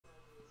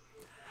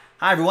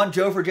Hi everyone,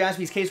 Joe for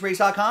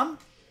JaspysCaseBreaks.com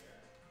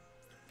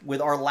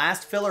with our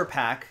last filler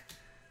pack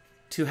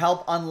to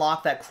help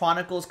unlock that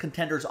Chronicles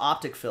Contenders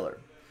Optic filler.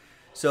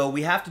 So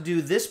we have to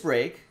do this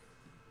break,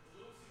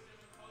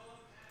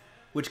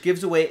 which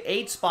gives away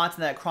 8 spots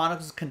in that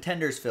Chronicles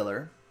Contenders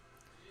filler.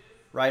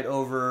 Right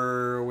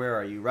over, where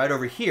are you? Right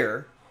over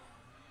here.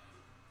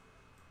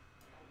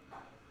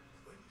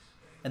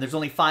 And there's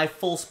only 5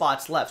 full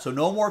spots left. So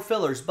no more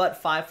fillers, but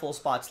 5 full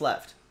spots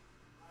left.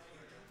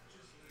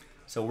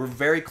 So we're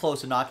very close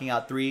to knocking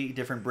out 3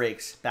 different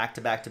breaks back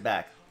to back to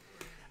back.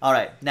 All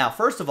right, now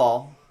first of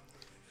all,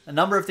 a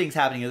number of things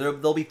happening here.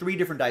 There'll be 3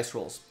 different dice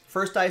rolls.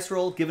 First dice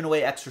roll, giving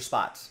away extra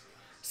spots.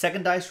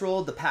 Second dice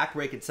roll, the pack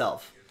break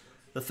itself.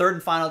 The third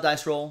and final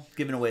dice roll,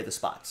 giving away the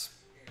spots.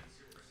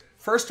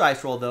 First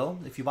dice roll though,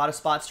 if you bought a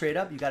spot straight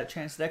up, you got a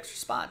chance at extra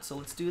spots. So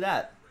let's do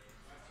that.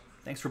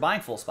 Thanks for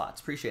buying full spots.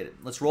 Appreciate it.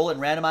 Let's roll it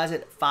and randomize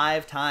it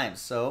 5 times.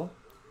 So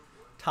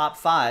top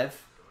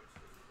 5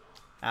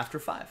 after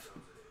 5.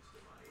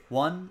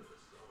 1,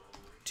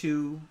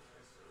 2,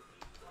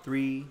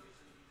 3,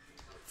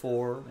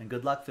 4, and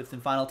good luck, 5th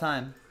and final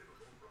time.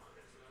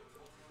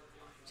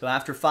 So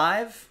after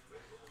 5,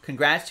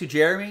 congrats to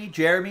Jeremy,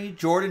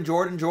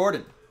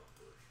 Jordan.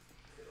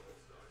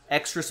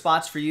 Extra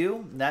spots for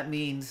you. That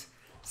means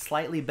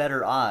slightly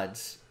better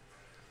odds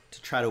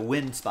to try to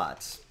win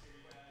spots.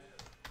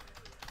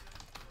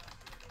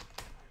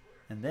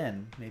 And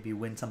then maybe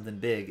win something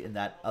big in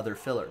that other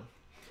filler.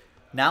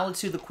 Now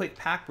let's do the quick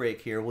pack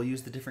break here. We'll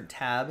use the different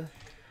tab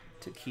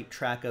to keep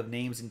track of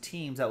names and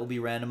teams that will be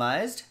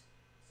randomized.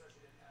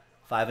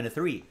 5 and a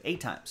 3,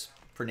 8 times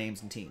for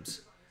names and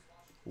teams.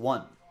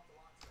 1,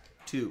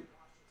 2,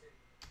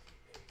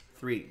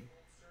 3,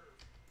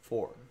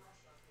 4,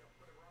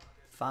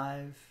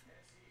 5,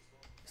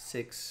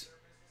 6,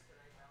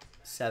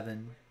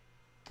 7,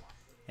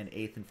 and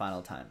 8th and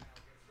final time.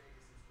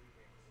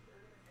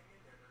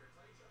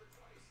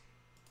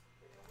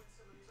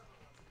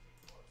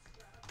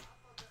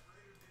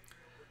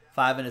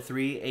 Five and a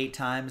 3, 8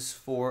 times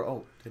for,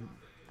 oh, didn't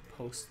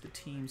post the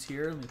teams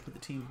here. Let me put the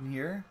teams in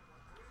here.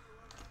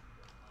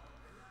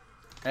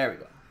 There we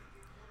go.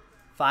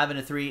 5 and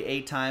a 3,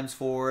 8 times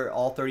for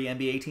all 30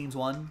 NBA teams.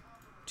 1,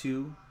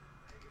 2,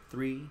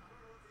 3,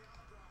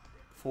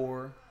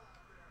 4,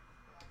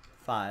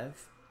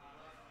 5,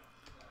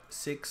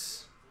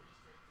 6,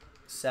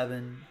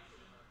 7,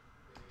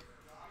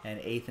 and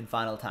 8th and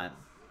final time.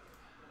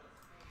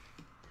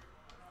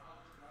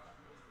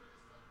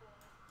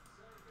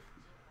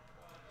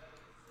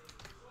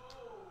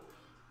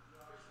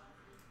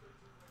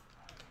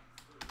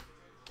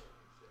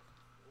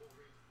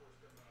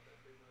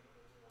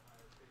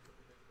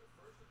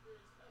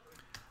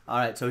 All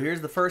right, so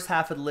here's the first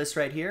half of the list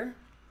right here.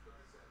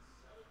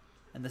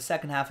 And the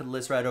second half of the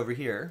list right over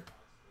here.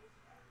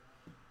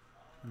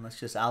 And let's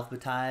just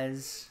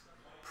alphabetize,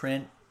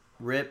 print,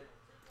 rip.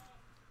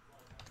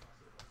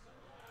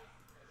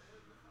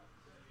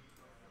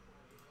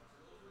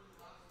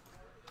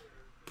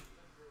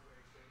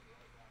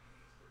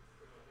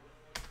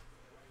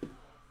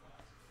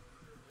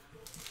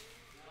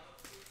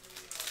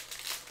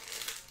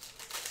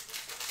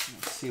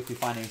 Let's see if we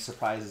find any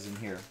surprises in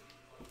here.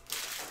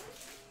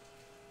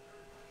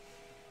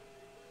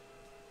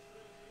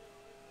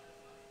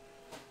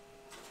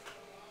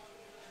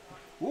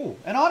 Ooh,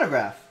 an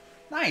autograph.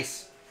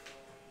 Nice.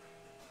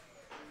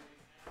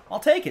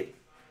 I'll take it.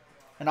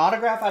 An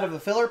autograph out of a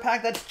filler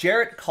pack. That's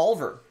Jarrett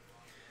Culver.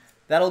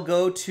 That'll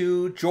go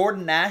to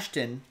Jordan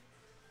Ashton.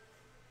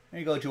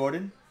 There you go,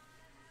 Jordan.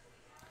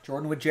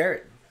 Jordan with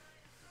Jarrett.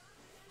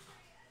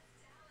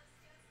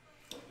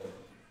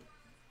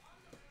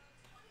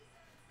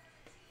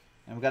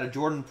 And we've got a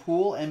Jordan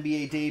Poole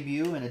NBA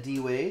debut and a D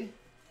Wade.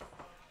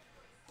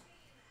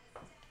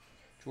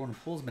 Jordan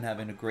Poole's been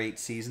having a great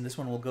season. This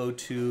one will go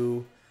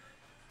to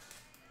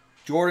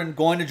Jordan,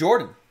 going to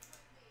Jordan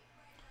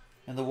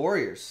and the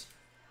Warriors.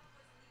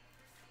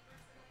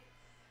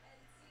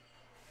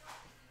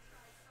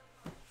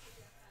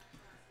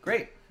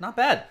 Great. Not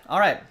bad. All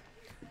right.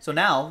 So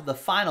now the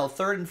final,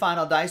 third and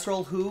final dice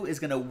roll. Who is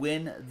going to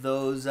win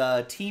those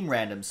team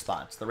random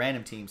spots, the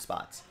random team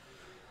spots?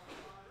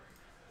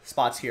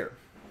 Spots here.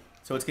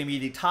 So it's going to be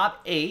the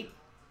top 8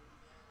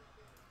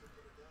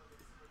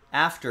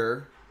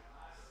 after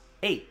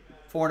 8.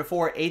 4 and a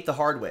 4, 8 the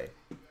hard way.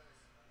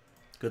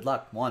 Good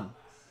luck. 1,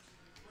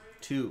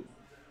 2,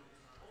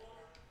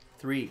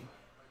 3,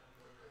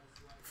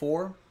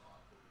 4,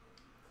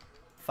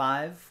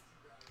 5,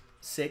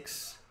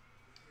 6,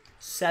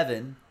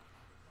 7,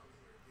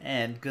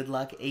 and good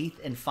luck. 8th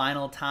and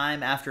final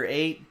time after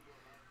 8.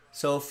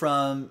 So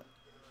from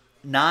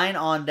 9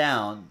 on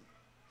down,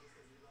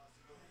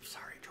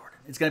 sorry, Jordan,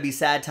 it's going to be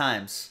sad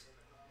times.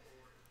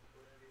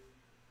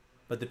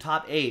 But the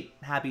top 8,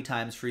 happy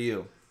times for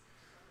you.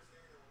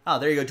 Oh,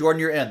 there you go,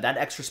 Jordan, you're in. That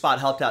extra spot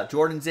helped out.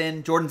 Jordan's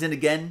in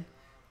again,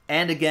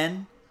 and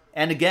again,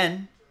 and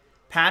again.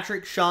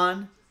 Patrick,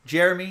 Sean,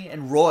 Jeremy,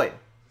 and Roy.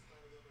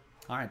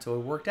 All right, so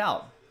it worked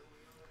out.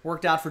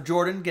 Worked out for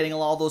Jordan, getting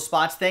all those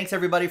spots. Thanks,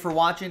 everybody, for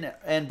watching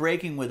and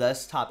breaking with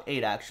us. Top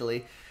 8,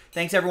 actually.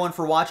 Thanks, everyone,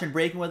 for watching and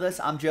breaking with us.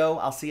 I'm Joe.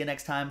 I'll see you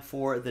next time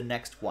for the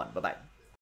next one. Bye-bye.